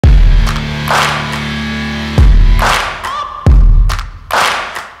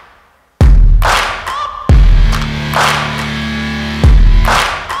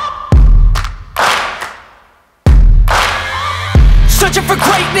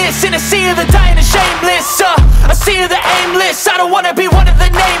famous in a sea of the dying and shameless, a sea of the aimless. I don't wanna be one of the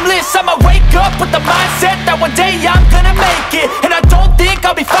nameless. I'ma wake up with the mindset that one day I'm gonna make it. And I don't think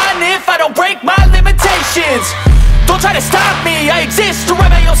I'll be fine if I don't break my limitations. Don't try to stop me, I exist to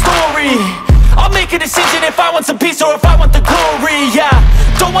write my own story. I'll make a decision if I want some peace or if I want the glory, yeah.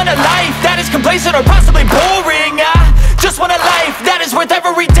 Don't want a life that is complacent or possibly boring, just want a life that is worth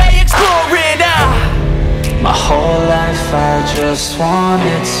every day exploring, My whole life I just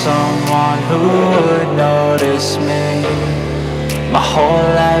wanted someone who would notice me. My whole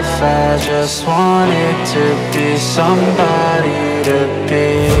life I just wanted to be somebody to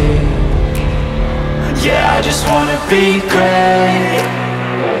be. Yeah, I just wanna be great.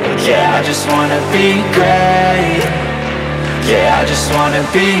 Yeah, I just wanna be great. Yeah, I just wanna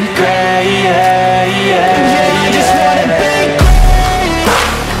be great. Yeah, yeah, yeah, I just wanna be great.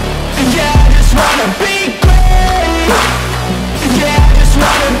 Yeah, I just wanna be great. Yeah, I just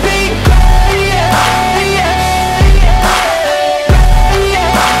wanna be great. Yeah, yeah, yeah,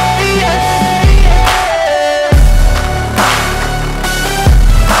 yeah, yeah.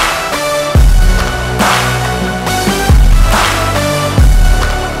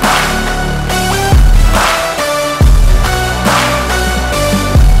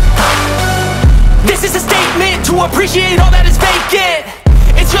 This is a statement to appreciate all that is vacant.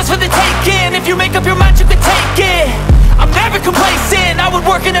 It's just for the taking. If you make up your mind, you can take it. I'm never complacent. I would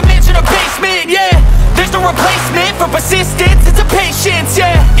work in a mansion or basement, yeah. There's no replacement for persistence, it's a patience,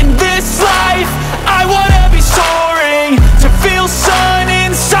 yeah. In this life, I wanna be soaring, to feel sun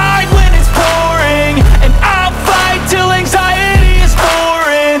inside when it's pouring. And I'll fight till anxiety is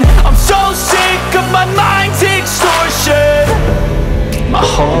foreign. I'm so sick of my mind's extortion. My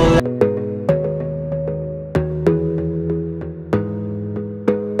whole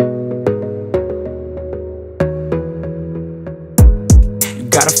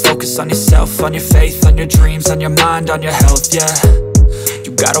Gotta focus on yourself, on your faith, on your dreams, on your mind, on your health, yeah.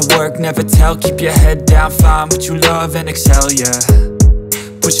 You gotta work, never tell, keep your head down, find what you love and excel, yeah.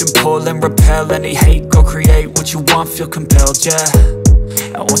 Push and pull and repel any hate, go create what you want, feel compelled, yeah.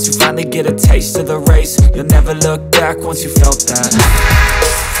 And once you finally get a taste of the race, you'll never look back once you felt that.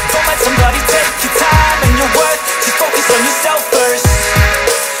 Don't let somebody take your time and your worth, just focus on yourself first.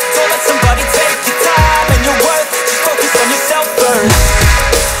 Don't let somebody take your time and your worth, just focus on yourself first.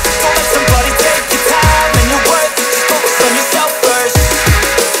 Don't let somebody take your time and your worth, just focus on yourself first.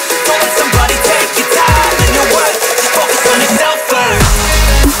 Don't let somebody take your time and your worth, just focus on yourself first.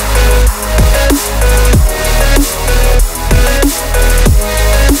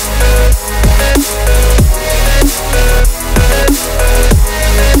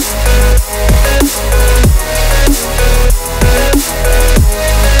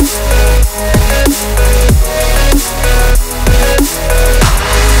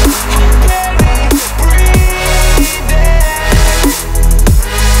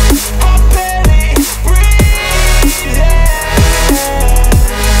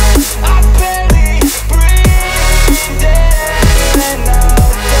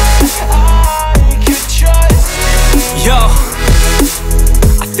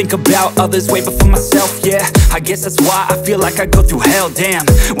 About others way before myself, yeah. I guess that's why I feel like I go through hell, damn.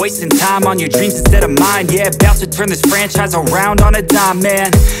 Wasting time on your dreams instead of mine, yeah. About to turn this franchise around on a dime,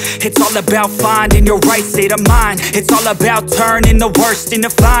 man. It's all about finding your right state of mind. It's all about turning the worst into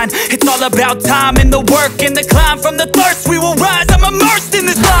fine. It's all about time and the work and the climb. From the thirst we will rise, I'm immersed in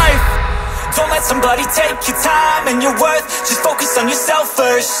this life. Don't let somebody take your time and your worth, just focus on yourself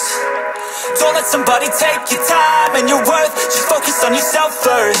first. Don't let somebody take your time and your worth, just focus on yourself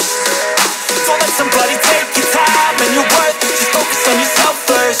first. Don't let somebody take your time and your worth, just focus on yourself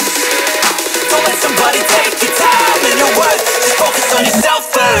first. Don't let somebody take your time and your worth,